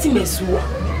buyan re we ti mesu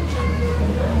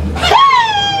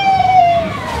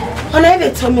ona ebe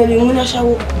to me le nguna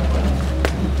shawo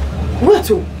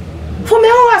what o for me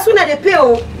how as soon as they pay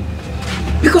o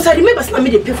because I remember say me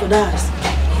dey pay for that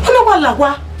ona wa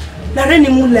lagwa na re ni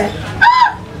mu le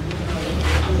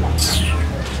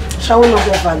shawo no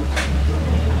go value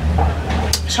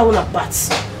shawo na parts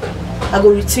I go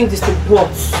rethink this to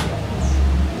what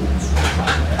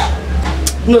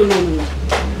no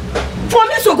for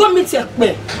me so go meet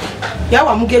ekpe ya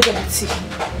wa mu ge deputy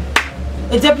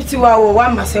a deputy wa wo wa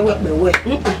ma se we pe we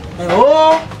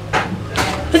oh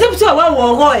a deputy wa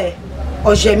wo ro e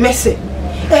o je mese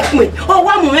ekpe o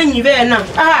wa mu enyi be na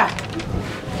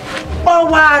o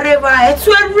wa re ba e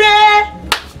tu ere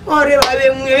o re ba be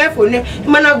mu e fo ne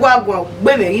mana gwa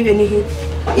gbe me ri be ni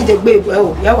ide gbe e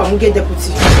o ya wa mu ge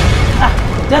deputy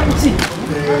deputy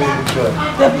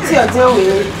deputy o je we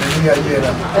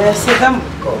se dam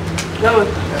no ya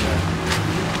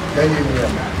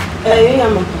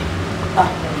ma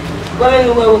where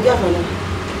you will get from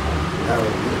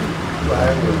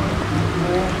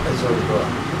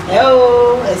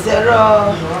oh, is there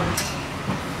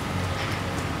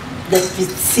the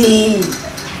pity?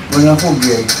 When I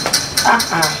forget.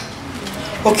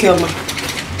 Okay, Oma.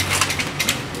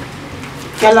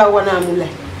 Kala wana mule.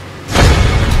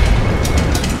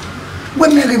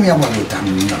 When me me awa we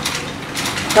tamina.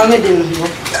 Tame de no.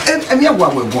 Me awa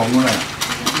we go muna.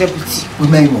 Deputy. We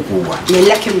me mo ko wa. Me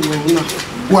like me no.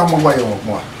 Wa mo wa yo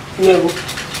mo. Nyero.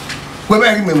 We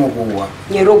me mo ko wa.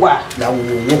 Nyero wa. La wo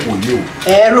ko ye o.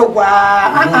 Ro wa.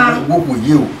 Wo ko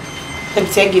ye o.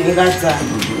 Deputy give me that.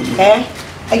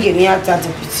 I give me that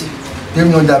deputy. Dem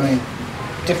no da me.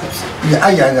 Deputy. Ya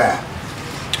ayaga.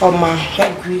 Oma,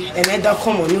 agree. And I don't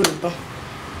come on you.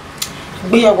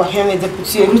 Be a waheme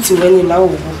deputy ruti when la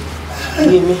owo.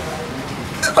 Yemi.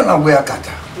 Ona we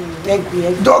akata.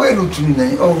 Agree. Dore ruti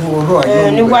ni o ro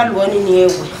ayo. Ni wa lo ni ni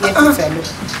ewe. Ye titalo.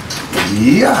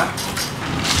 Yeah.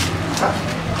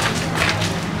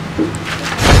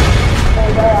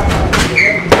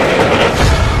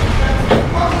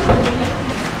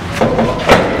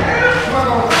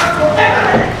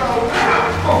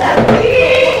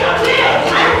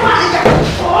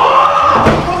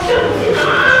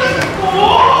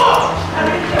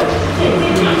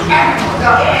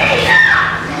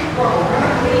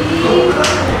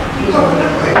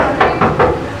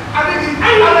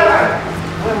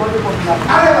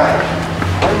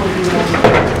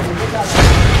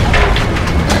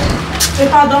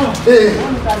 Pardon.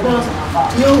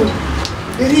 Yo.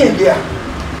 Eri endia.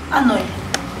 Anoi.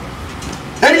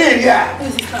 Eri endia.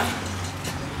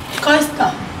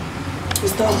 Costa.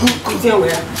 Está muito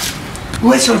where?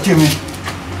 We so temi.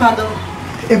 Pardon.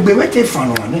 Egbe we te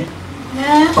fanu ane.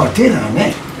 O te na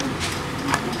ne.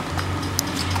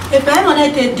 E pe mo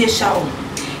ne te deixa o.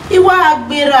 Iwa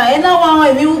agbera, ena wa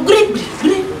emi grip.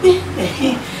 E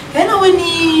na we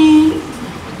ni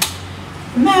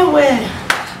mewe.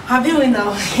 Have you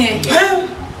now?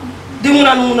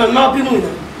 Dimuna no bimuna.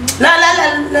 La.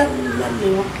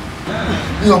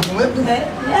 Yo pume.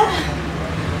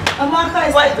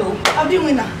 Amaka why do? Have you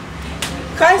winner?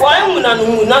 Kai why muna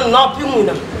no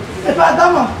bimuna. E pa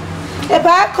dama. E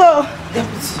pa ko.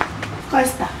 Deputy.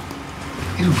 Costa.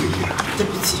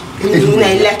 Deputy. Dimuna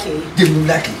ilake.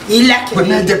 Dimulaki. Ilake. But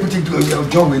na deputy do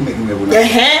John we make me wona.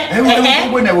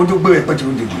 We na wo do gbe pe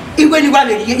to dey. Igwe ni wa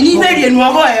le ni mere enu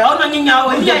ogo e ona nyinya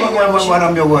o ni ayi. Wa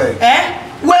na mi ogo e.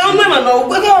 We o me ma no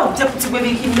we go deputy we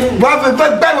be kin. Wa fe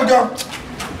gba wo jo.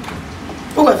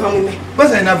 O we fam mi. Bo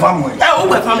se na fam we. O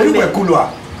we fam mi. We kulo a.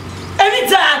 Emi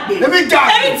tagbe.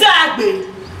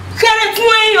 Kere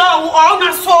tun e o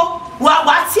na so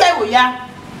wa ti e wo ya.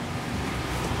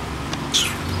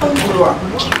 Kulo a.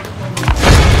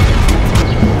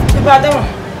 Pardon.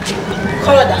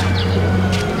 Koloda.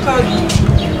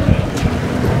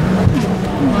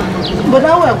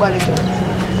 Boda we gbare.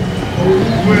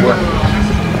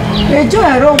 Ejo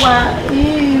ero wa ni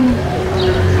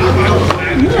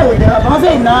o de ba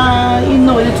se na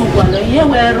ino le tu gwa lo ye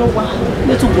we ero wa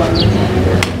le tu gwa lo.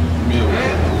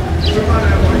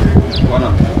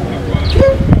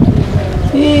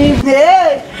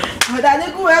 Ide. Boda ni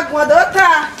ku e ko do ta.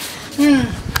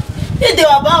 Ide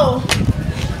wa ba o.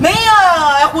 Meia,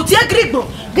 écoutez, grigbi,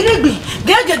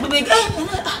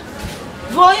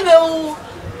 voi meu,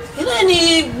 ele ni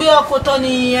gbe okoto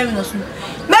ni eminos.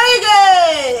 Meige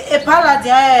e pala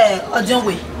dia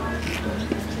ojonwe.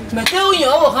 Mete o yan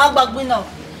o kan gbagbe na.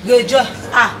 Gejo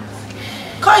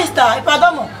Costa, e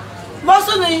padomo.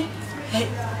 Bosu ni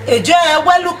ejo e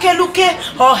weluke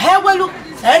o he welu.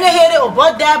 Ene here o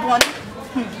bo da bon.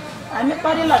 Ami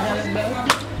pari la dia gbe.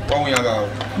 Wọ́n yàn gà o.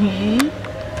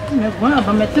 Mais voilà,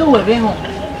 va mettre où est bon.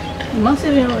 Moi c'est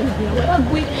bien.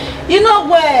 Oui. Il n'a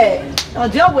ouais. On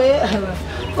dit ouais.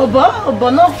 Au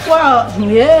bon non quoi.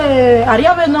 Mais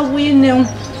arrive non oui non.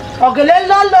 O que le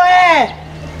lolo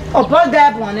o bon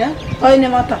d'abord né. O ne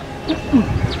mata.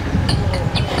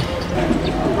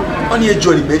 On y est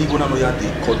jolly baby qu'on a no ya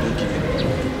de code qui.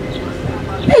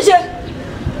 Eje.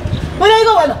 Mo le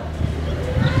go wala.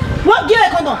 What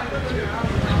get kondo?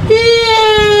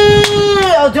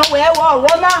 Ojo we wo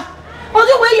na.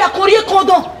 Ojo we ya kori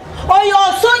kondo. Oyo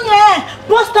sonye,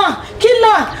 Boston,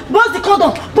 killer, boss the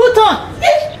kondo, Bhutan.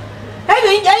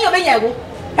 Eyo be yago.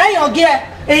 Eyo ge.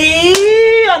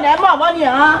 Ọ̀nà ẹ̀mọ́ àwọn ni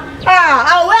hàn.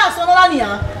 Àwẹ̀ àsọ̀nọ́lá ni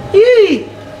hàn.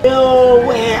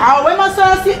 Àwẹ̀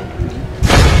mọ́sálásí.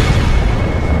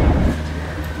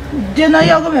 Jẹ́nà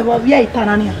yọ́gọ́ mẹ́bọ̀ bí i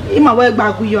ìtànà ni hàn. Ìmọ̀wẹ́ gba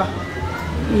àgúyọ̀.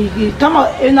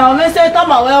 Ìnà ọ̀mẹ́sẹ̀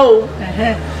tọ́mọ̀wẹ́ o.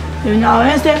 Ìnà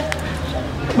ọ̀mẹ́sẹ̀.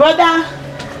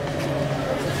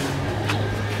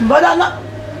 Bọ́dá náà.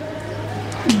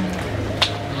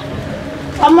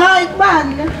 Ọmọ ìgbà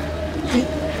ni.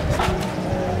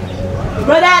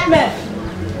 Brother Ahmed.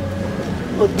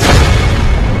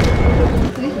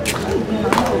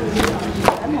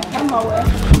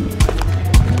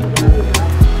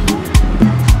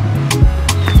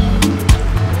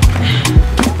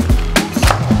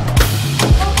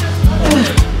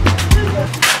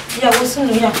 Yeah, what's in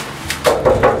here?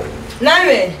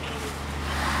 Naime.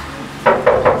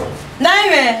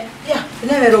 Yeah,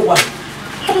 Naime Rowa.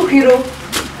 Hello, hero.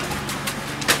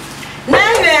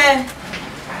 Naime.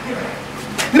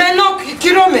 Mais non,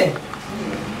 kilomètre.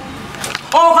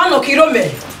 Oh, non,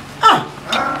 kilomètre. Ah,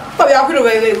 pas bien,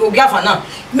 kilomètre, au gaffe, non.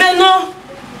 Mais non.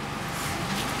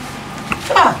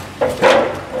 Ah,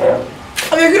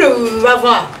 avec le va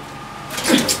voir.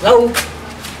 Là-haut.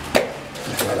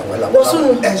 Voilà.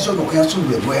 Ezo no kan so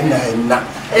be bo na.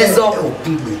 Ezo. O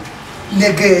pigbe.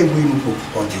 Nege ewu nuko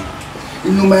odi.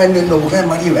 Inu ma ne no kan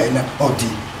mari wa na odi.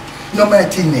 No ma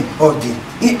tini odi.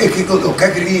 I ekiko o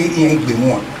kakiri yen gbe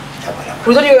mu.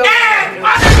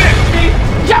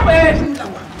 Jáwé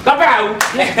bàbá o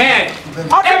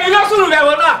ẹ̀mí lọ sùn rẹ̀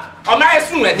wọ́n náà ọmọ ẹ̀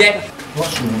sùn rẹ̀ dẹ́. Wọ́n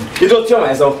sùn. Ìjọ tí ọmọ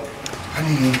ẹ̀ sọ.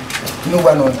 Ani inú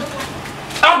wa náà.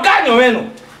 Ọ̀gá yàn mẹ́nu.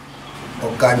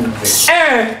 Ọ̀gá ni bẹ̀.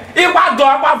 Ipa dọ̀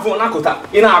apá fún ọ̀nà kòtà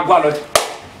iná àgọ́ àlọ́.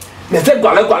 Mẹ̀sẹ̀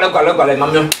gbàlẹ́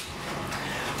mamiọ́.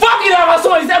 Fọ́ọ̀kì ni ọmọ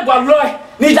sọ́wọ́n ìṣẹ́ gbàlọ́ ẹ̀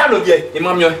ní ìjà lòbí ẹ̀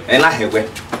ìmamiọ́ ẹ̀ náà hẹ̀wẹ́.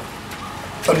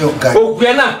 Ọ̀ni ọ̀gá. Ògùn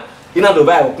ẹ̀ náà iná dọ̀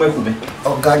báyìí ọ̀pẹ́ kù mẹ́.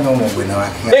 Ọ̀gá yan ọmọ ọ̀gbìn náà.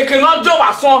 Èkè náà jọ wà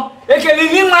sán èkè ní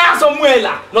ní máa sọ mú ẹ̀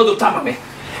là lọ́dọ̀ tá màmẹ́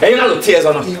ẹ̀yin náà ló tí ẹ sọ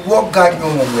náà. Ìwọ ọ̀gá yan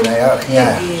ọmọ ọ̀gbìn náà yà.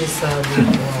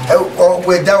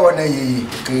 Ọ̀gbìn dáwọ̀ náà yẹ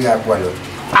kí àgbà lọ.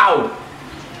 Awo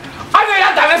ọ̀nà yà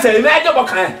dà mẹ́sẹ̀ ní ẹjọ́ bọ̀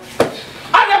kàn ẹ̀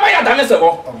ọ̀nà bá yà dà mẹ́sẹ̀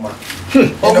bọ̀.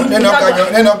 Nínú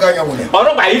ọ̀gá yan wọlé.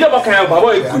 Ọ̀nà bá yìí dẹ̀ bọ̀ kàn ẹ̀ bàbá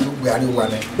yìí kú.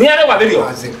 Ní ẹni wà bẹ́ẹ̀ yọ.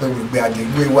 Gbé adé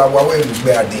gbé wá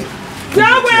gbé adé.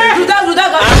 Jáwé. Juda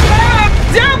kan.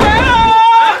 Jáwé o.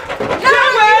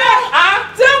 Jáwé.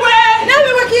 Jáwé. Jáwé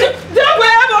wa kí. Jáwé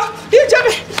abo.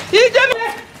 Ìjẹ̀bẹ̀.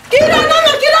 Kilo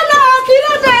náà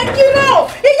kilo.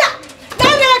 Ìyá.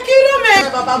 Náà kilo mẹ́.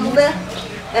 Bàbá bu mẹ́.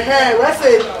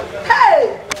 Wẹ́sẹ̀.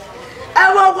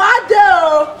 Ẹ̀wọ̀n wá dé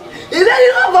o. Ilé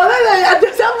yìí wọ́n bọ̀ bẹ́ẹ̀ yà dé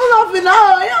sẹ́fún ọ̀fìn náà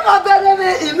o. Yóò máa bẹ̀rẹ̀ ní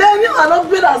ilé ní wà ló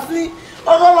gbé dà sí.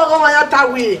 Ọgọ́mọgọ́mọ ya ta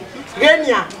wèé.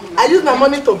 Renia, I use my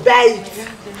money to buy it.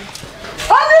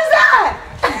 Olise!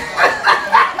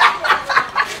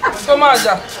 Comment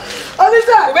ça?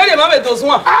 Olise! Vous voyez, maman est au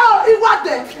soin. Ah, il va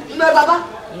there. No, Baba.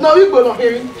 No, we go no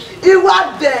hearing. Il va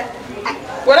there.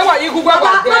 Whatever you go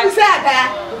Baba, there. no, he said there.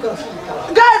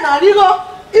 Guy, now, you go.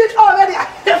 It already. Ah,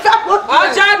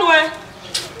 Janwe.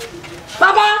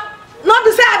 Baba, no,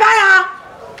 be said there.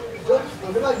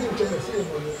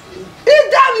 He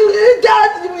done,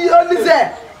 Olise.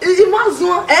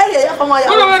 Imagine, eh, come on.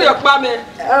 Who know your pame?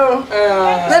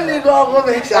 Let me go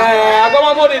me. I got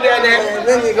my money there.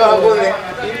 Let me go me.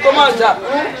 Comment ça?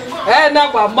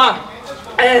 Na mama.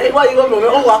 Why you go me?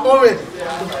 Oh, wa come me.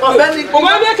 Oh, let me. O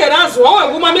ma be ke dance,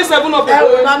 o we ma me 7 up.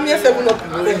 Ma me 7 up.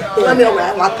 Na me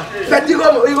wa wata. But you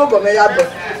go me ya do.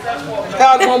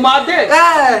 Ka ma de.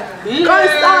 Come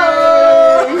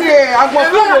start. Agbo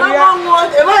fun mo ya.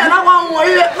 Eba ya na wa won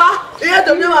ile pa. Iye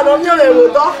to mi ma do mi o le wo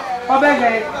to.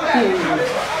 Obege.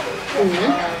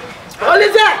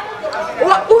 Olise.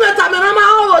 U me ta me na ma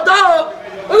o do o.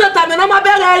 U me ta me na ma be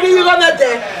ga ri go me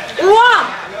de. Wa.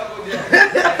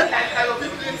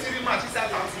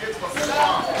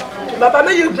 Papa,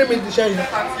 may you bring me the shine.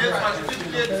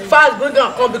 Fast, bring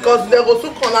them come because they go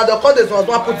soon come now. The call this one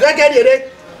put them get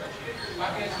it.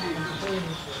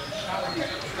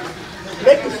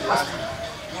 Make it fast.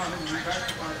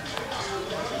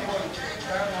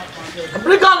 Thank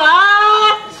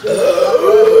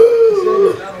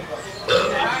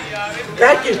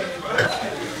you.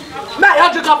 May I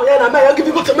drink up here and may I give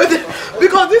you water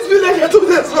because this village here took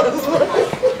this one.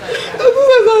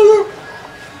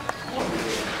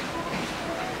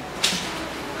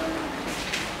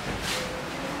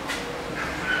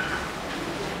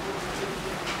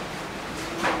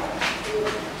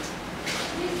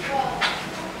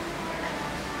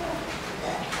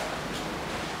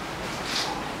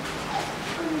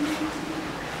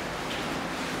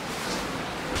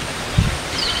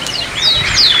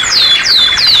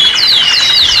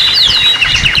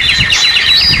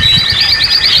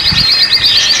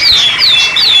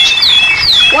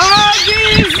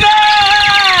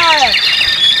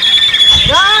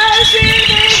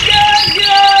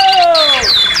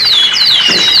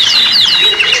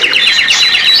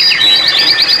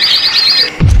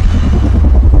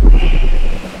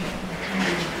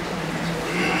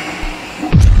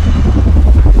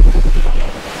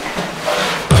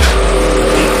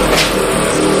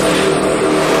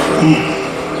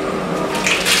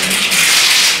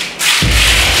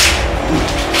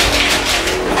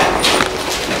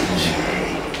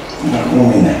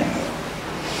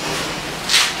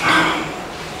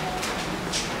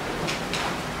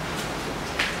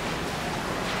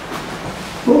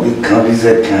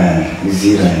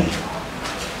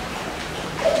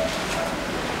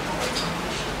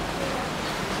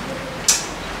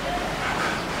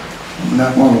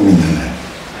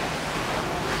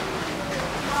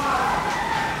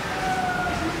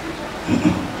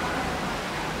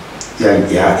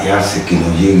 Ya sé que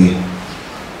no llegue.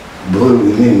 Voy a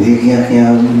venir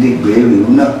a un bebé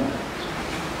una.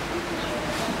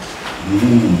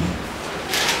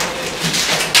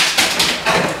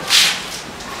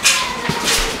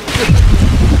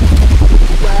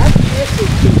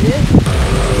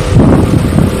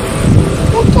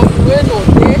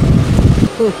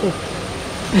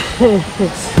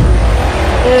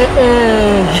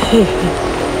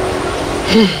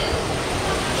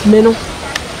 Menos.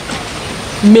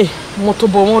 Me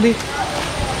motobomori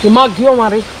imagio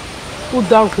mari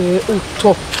udawe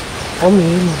uto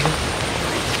omino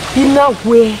ina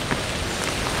we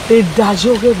e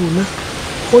dajo gebuna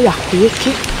oya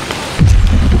kweke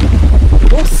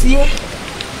osie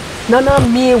nana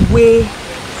miewe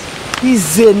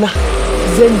izena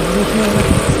zenbu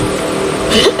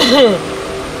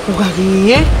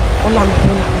ugagiye ola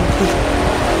ngola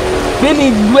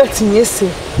beni lueti yese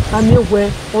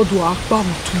amiewe odo apa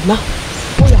mutuna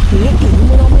oya kweke ni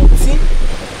mona meti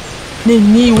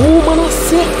ni wu mana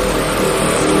se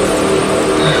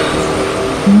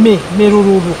me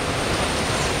rororo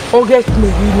oget me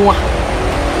winwa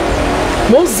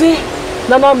moze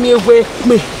nana miewe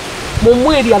me mo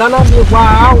mweri nana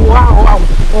miewa awo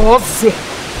oze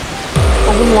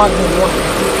ogunwa gwa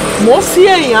mo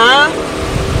sie ya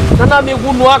nana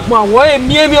miewu no agba wo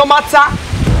emi o mata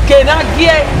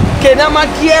kena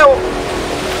magie o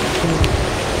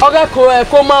oge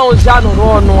ko ma onja no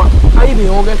ro no ayi bi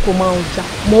oge ko ma onja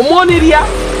mo moniria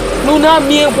nuna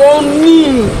miewo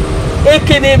ni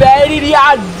ekene be riri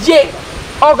aje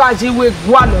oga ji we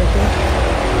gwa no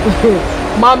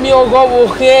mami ogo wo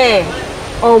he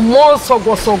o mo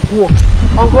sogosogo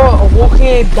ogo wo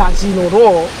he daji no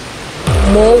ro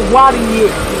mo wari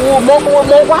o mo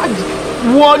waji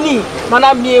woni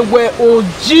mana miewe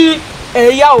oji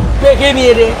eya obege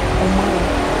miere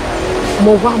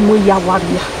mo wa mo ya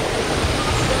waria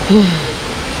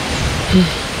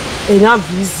ena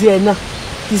vizie na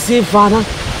ize vana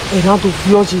ena do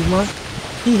vioji ma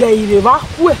iga ire ba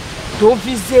kwe do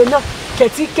vizie na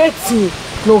keti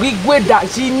no rigwe da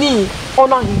jini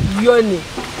ona rioni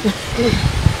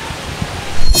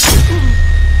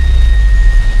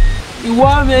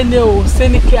iwa mene o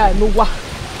senike anu wa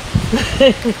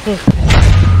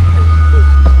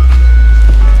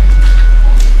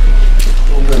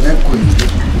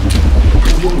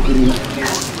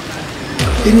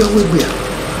Ele awegbe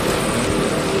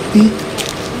e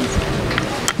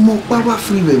mo pa wa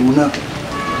free we una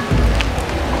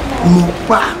mo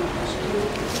pa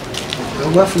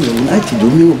wa free we una ti do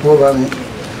mi o bo ba mi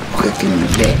o ke kin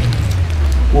le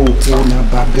o ko na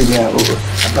ba be ya o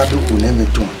abado ko na me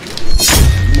ton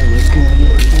na we kin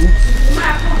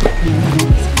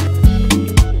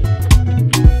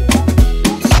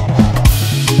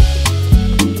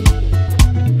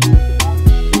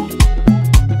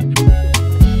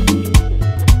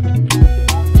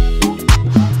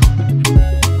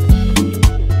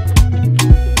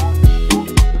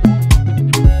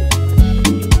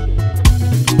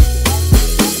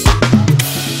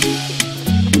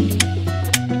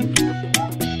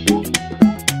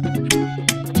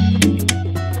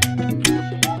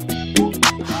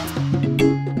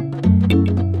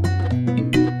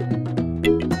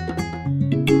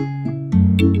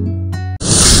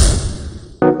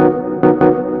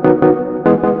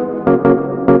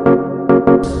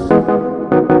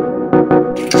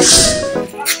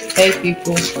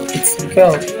people, it's the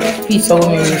girl. Please follow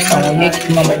me with someone.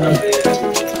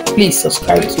 Please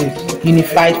subscribe to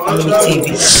Unified Family TV.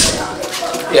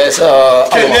 Yes, good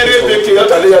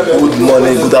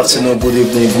morning, good afternoon, good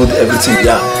evening, good everything.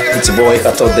 Yeah, it's your boy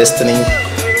Kato Destiny,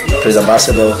 President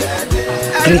Ambassador.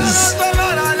 Please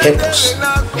help us,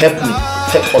 help me,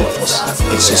 help all of us,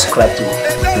 and subscribe to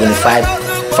Unified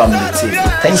Family TV.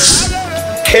 Thank you.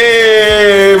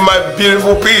 Hey, my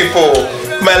beautiful people,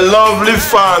 my lovely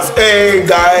fans. Hey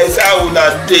guys, how would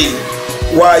I do?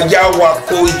 Why ya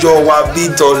wakojo wa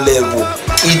bito level,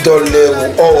 ido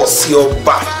level, all see your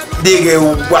back. They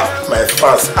what my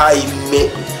fans, I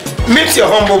meet your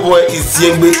humble boy is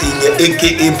Yengbe in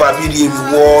aka Babylon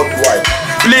worldwide.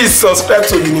 Please subscribe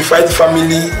to Unified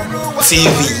Family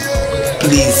TV.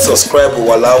 Please subscribe.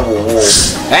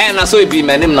 And so it be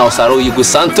my name now, Saro Yugo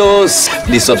Santos.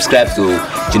 Please subscribe to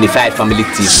Unified Family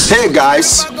TV. Hey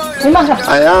guys,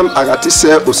 I am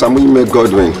Agatise Osamuime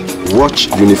Godwin. Watch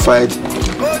Unified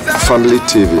Family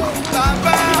TV.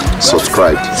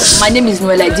 Subscribe. My name is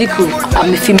Noella Diku.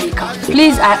 I'm a filmmaker.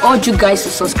 Please, I urge you guys to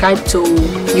subscribe to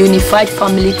Unified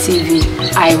Family TV.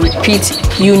 I repeat,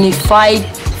 Unified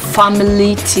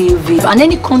Family TV. And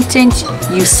any content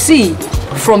you see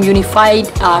from Unified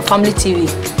Family TV,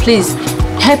 please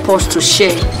help us to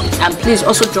share, and please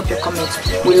also drop your comments.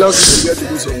 We love you.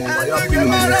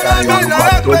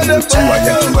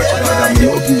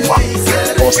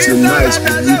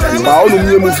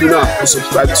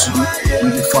 Subscribe to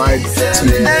Unified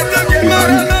TV.